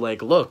said,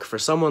 like, look, for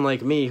someone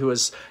like me who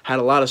has had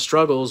a lot of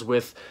struggles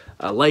with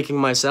liking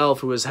myself,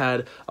 who has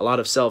had a lot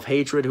of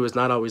self-hatred, who has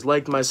not always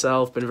liked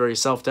myself, been very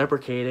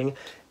self-deprecating,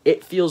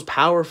 it feels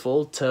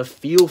powerful to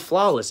feel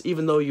flawless,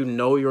 even though you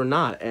know you're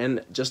not.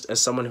 And just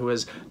as someone who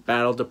has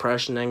battled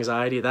depression,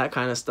 anxiety, that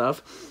kind of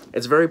stuff,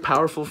 it's very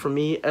powerful for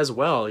me as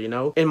well, you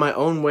know? In my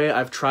own way,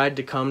 I've tried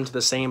to come to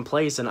the same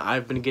place, and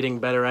I've been getting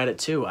better at it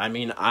too. I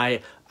mean,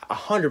 I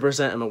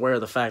 100% am aware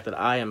of the fact that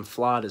I am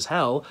flawed as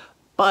hell,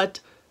 but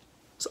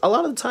a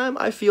lot of the time,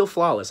 I feel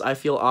flawless. I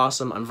feel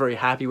awesome. I'm very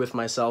happy with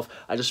myself.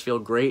 I just feel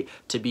great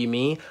to be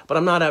me, but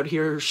I'm not out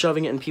here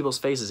shoving it in people's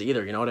faces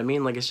either, you know what I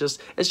mean? Like, it's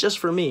just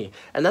for me.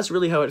 And that's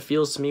really how it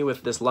feels to me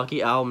with this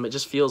Lucki album. It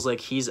just feels like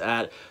he's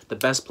at the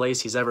best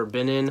place he's ever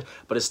been in,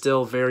 but is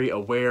still very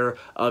aware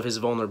of his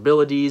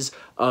vulnerabilities,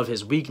 of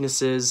his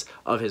weaknesses,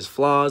 of his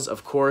flaws,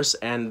 of course,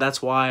 and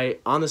that's why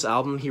on this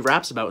album, he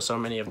raps about so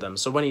many of them.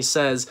 So when he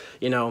says,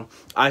 you know,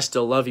 I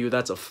still love you,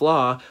 that's a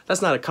flaw,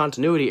 that's not a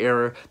continuity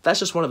error, that's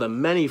just one of the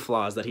many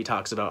flaws that he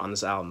talks about on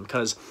this album,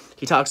 because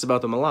he talks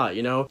about them a lot,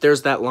 you know?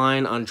 There's that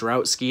line on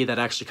Drought Ski that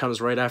actually comes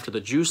right after the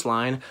Juice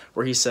line,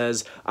 where he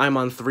says, I'm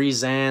on 3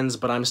 Xans,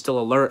 but I'm still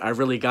alert, I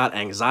really got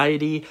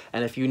anxiety,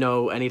 and if you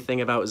know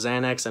anything about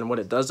Xanax and what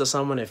it does to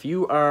someone, if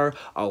you are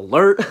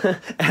alert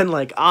and,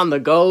 like, on the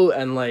go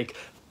and, like,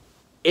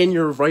 in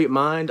your right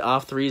mind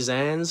off 3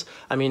 Xans,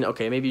 I mean,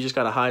 okay, maybe you just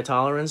got a high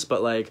tolerance,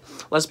 but, like,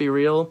 let's be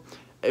real,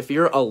 if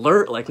you're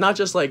alert, like, not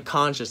just, like,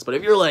 conscious, but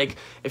if you're like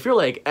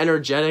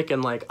energetic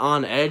and, like,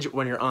 on edge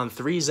when you're on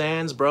 3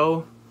 Xans,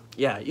 bro,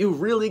 yeah, you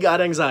really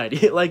got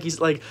anxiety. Like, he's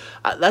like,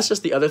 that's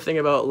just the other thing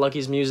about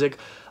Lucki's music.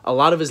 A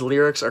lot of his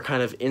lyrics are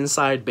kind of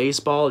inside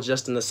baseball,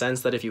 just in the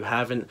sense that if you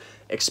haven't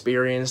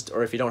experienced,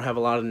 or if you don't have a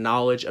lot of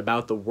knowledge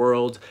about the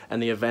world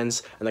and the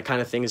events and the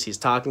kind of things he's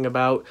talking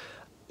about,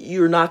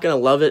 you're not going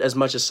to love it as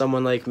much as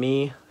someone like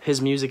me.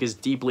 His music is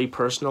deeply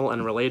personal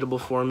and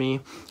relatable for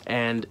me,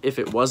 and if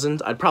it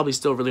wasn't, I'd probably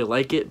still really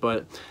like it,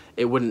 but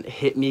it wouldn't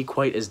hit me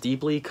quite as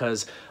deeply,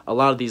 because a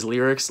lot of these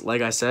lyrics,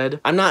 like I said,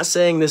 I'm not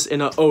saying this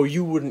in a, oh,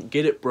 you wouldn't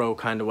get it, bro,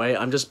 kind of way.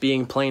 I'm just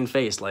being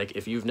plain-faced. Like,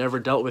 if you've never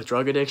dealt with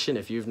drug addiction,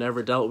 if you've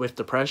never dealt with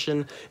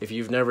depression, if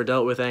you've never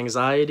dealt with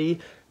anxiety,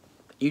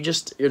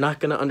 you're not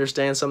gonna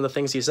understand some of the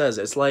things he says.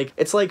 It's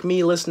like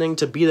me listening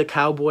to Be the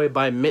Cowboy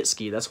by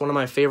Mitski. That's one of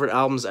my favorite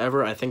albums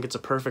ever. I think it's a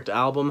perfect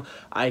album.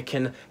 I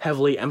can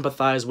heavily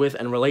empathize with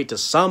and relate to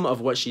some of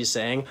what she's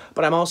saying,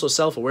 but I'm also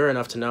self-aware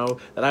enough to know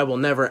that I will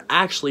never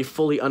actually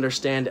fully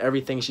understand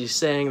everything she's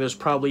saying. There's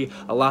probably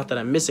a lot that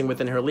I'm missing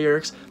within her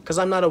lyrics, because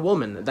I'm not a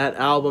woman. That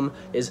album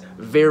is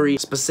very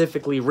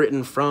specifically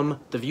written from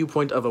the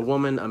viewpoint of a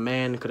woman. A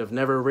man could have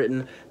never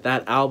written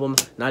that album,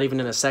 not even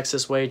in a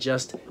sexist way,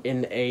 just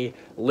in a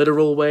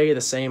literal way, the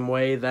same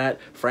way that,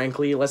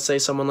 frankly, let's say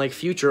someone like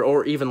Future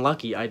or even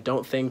Lucki, I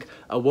don't think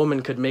a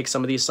woman could make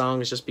some of these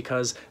songs just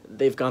because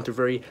they've gone through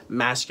very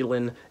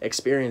masculine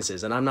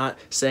experiences. And I'm not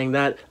saying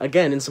that,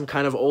 again, in some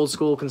kind of old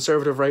school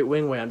conservative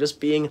right-wing way. I'm just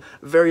being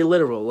very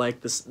literal.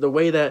 Like, the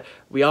way that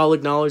we all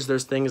acknowledge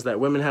there's things that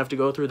women have to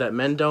go through that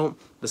men don't,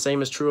 the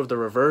same is true of the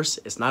reverse.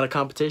 It's not a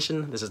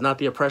competition. This is not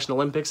the Oppression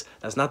Olympics.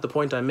 That's not the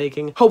point I'm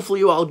making. Hopefully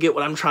you all get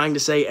what I'm trying to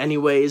say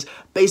anyways.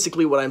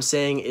 Basically what I'm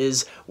saying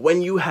is,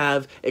 when you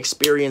have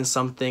experienced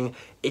something,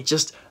 it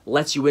just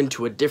lets you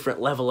into a different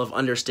level of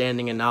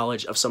understanding and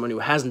knowledge of someone who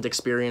hasn't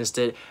experienced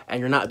it, and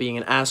you're not being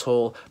an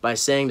asshole by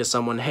saying to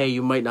someone, hey,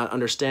 you might not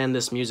understand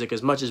this music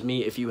as much as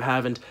me if you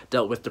haven't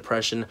dealt with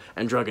depression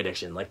and drug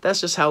addiction. Like,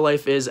 that's just how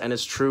life is, and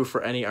it's true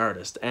for any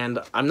artist. And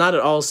I'm not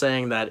at all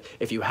saying that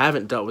if you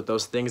haven't dealt with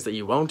those things that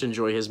you won't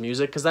enjoy his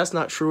music, because that's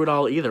not true at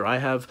all either. I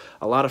have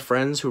a lot of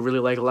friends who really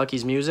like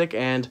Lucki's music,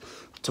 and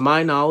to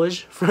my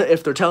knowledge,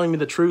 if they're telling me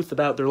the truth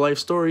about their life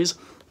stories,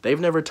 they've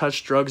never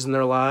touched drugs in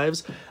their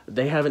lives.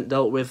 They haven't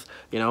dealt with,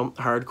 you know,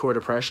 hardcore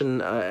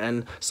depression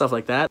and stuff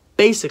like that.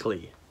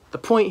 Basically, the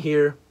point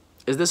here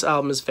is this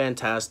album is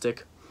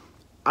fantastic.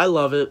 I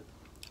love it.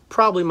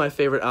 Probably my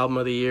favorite album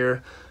of the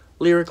year.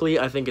 Lyrically,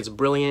 I think it's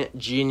brilliant,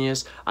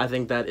 genius. I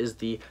think that is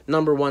the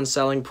 #1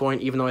 selling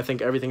point, even though I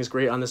think everything's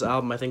great on this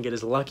album. I think it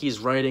is Lucki's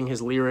writing,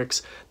 his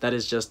lyrics, that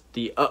is just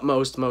the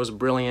utmost, most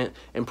brilliant,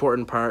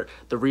 important part.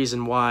 The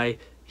reason why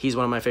he's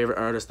one of my favorite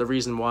artists, the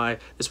reason why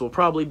this will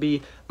probably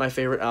be my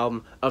favorite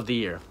album of the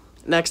year.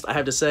 Next, I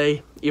have to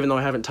say, even though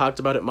I haven't talked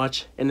about it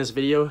much in this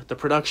video, the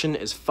production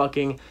is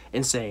fucking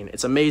insane.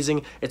 It's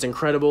amazing, it's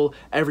incredible,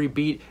 every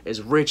beat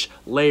is rich,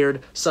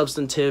 layered,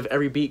 substantive,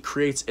 every beat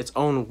creates its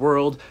own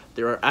world.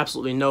 There are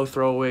absolutely no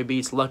throwaway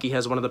beats. Lucki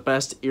has one of the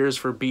best ears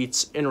for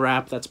beats in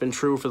rap. That's been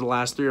true for the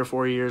last 3 or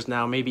 4 years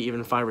now, maybe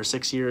even 5 or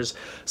 6 years.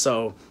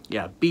 So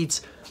yeah,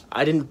 beats,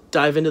 I didn't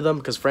dive into them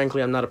because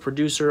frankly I'm not a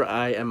producer.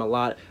 I am a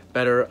lot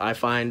better, I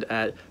find,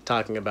 at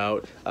talking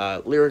about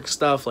lyric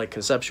stuff, like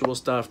conceptual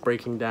stuff,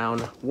 breaking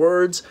down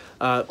words.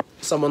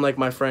 Someone like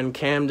my friend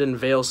Camden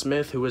Vale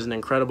Smith, who is an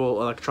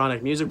incredible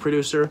electronic music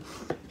producer,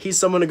 he's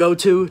someone to go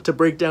to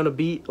break down a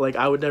beat like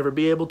I would never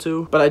be able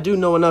to. But I do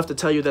know enough to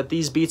tell you that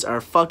these beats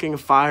are fucking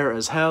fire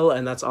as hell,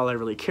 and that's all I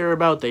really care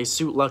about. They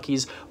suit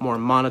Lucki's more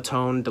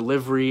monotone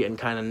delivery and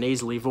kind of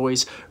nasally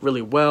voice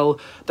really well.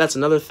 That's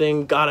another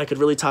thing. God, I could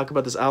really talk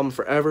about this album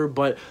forever,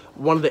 but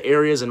one of the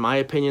areas, in my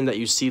opinion, that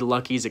you see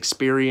Lucki's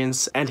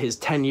experience and his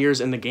 10 years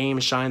in the game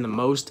shine the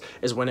most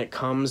is when it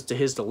comes to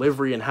his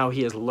delivery and how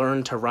he has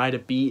learned to ride a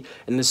beat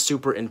in this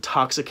super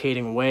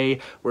intoxicating way,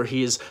 where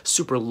he is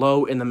super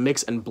low in the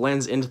mix and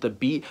blends into the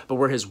beat, but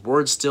where his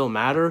words still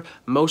matter.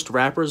 Most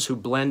rappers who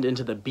blend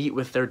into the beat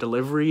with their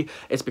delivery,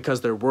 it's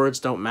because their words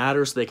don't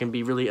matter, so they can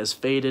be really as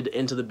faded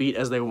into the beat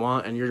as they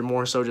want, and you're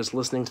more so just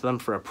listening to them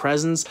for a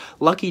presence.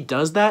 Lucki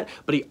does that,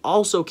 but he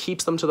also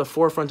keeps them to the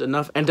forefront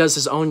enough and does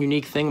his own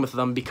unique thing with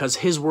them, because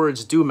his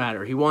words do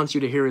matter. He wants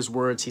you to hear his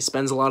words. He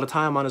spends a lot of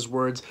time on his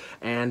words,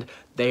 and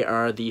they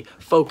are the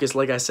focus,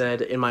 like I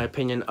said, in my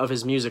opinion, of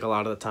his music a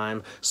lot of the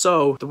time.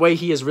 So the way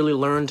he has really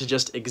learned to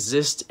just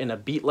exist in a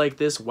beat like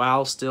this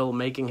while still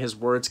making his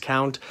words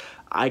count,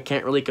 I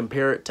can't really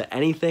compare it to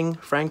anything,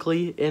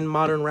 frankly, in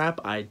modern rap.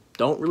 I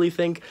don't really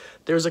think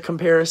there's a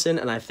comparison,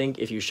 and I think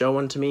if you show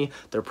one to me,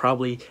 they're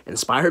probably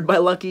inspired by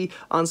Lucki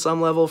on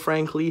some level,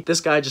 frankly.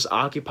 This guy just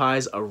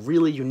occupies a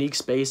really unique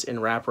space in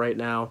rap right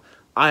now.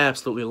 I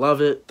absolutely love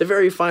it. The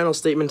very final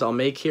statement I'll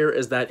make here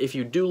is that if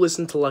you do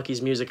listen to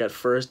Lucki's music at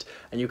first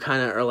and you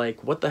kind of are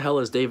like, what the hell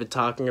is David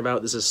talking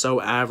about? This is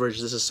so average,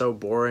 this is so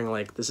boring,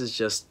 like this is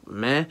just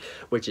meh,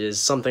 which is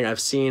something I've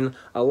seen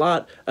a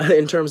lot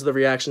in terms of the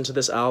reaction to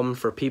this album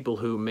for people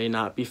who may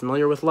not be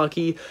familiar with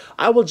Lucki.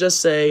 I will just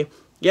say,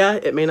 yeah,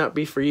 it may not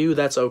be for you,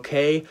 that's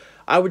okay.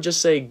 I would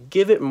just say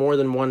give it more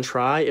than one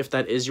try if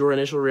that is your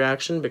initial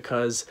reaction,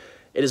 because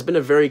it has been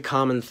a very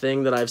common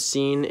thing that I've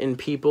seen in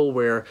people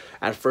where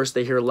at first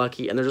they hear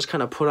Lucki and they're just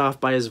kind of put off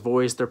by his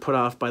voice, they're put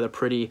off by the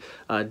pretty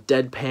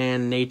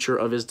deadpan nature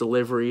of his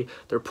delivery,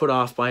 they're put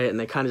off by it and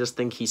they kind of just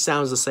think he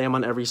sounds the same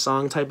on every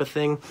song type of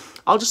thing.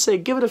 I'll just say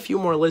give it a few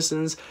more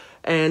listens,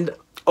 And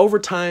over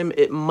time,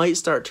 it might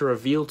start to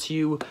reveal to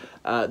you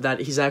that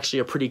he's actually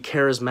a pretty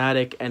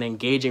charismatic and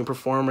engaging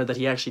performer, that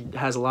he actually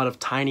has a lot of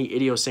tiny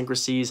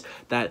idiosyncrasies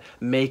that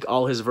make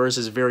all his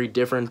verses very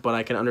different, but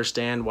I can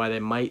understand why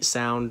they might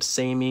sound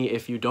samey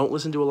if you don't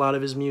listen to a lot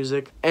of his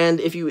music. And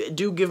if you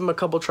do give him a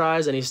couple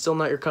tries and he's still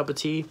not your cup of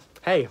tea,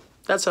 hey,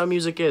 that's how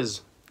music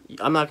is.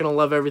 I'm not going to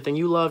love everything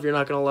you love, you're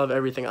not going to love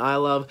everything I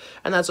love,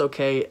 and that's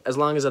okay, as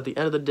long as at the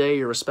end of the day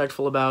you're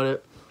respectful about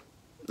it.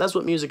 That's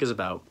what music is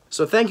about.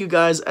 So thank you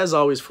guys, as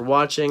always, for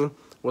watching.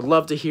 Would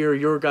love to hear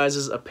your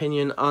guys'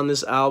 opinion on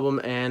this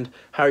album, and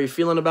how are you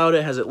feeling about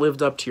it? Has it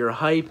lived up to your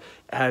hype?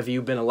 Have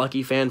you been a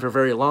Lucki fan for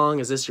very long?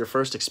 Is this your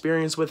first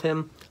experience with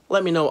him?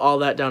 Let me know all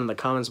that down in the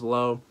comments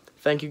below.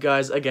 Thank you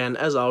guys again,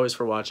 as always,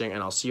 for watching,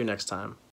 and I'll see you next time.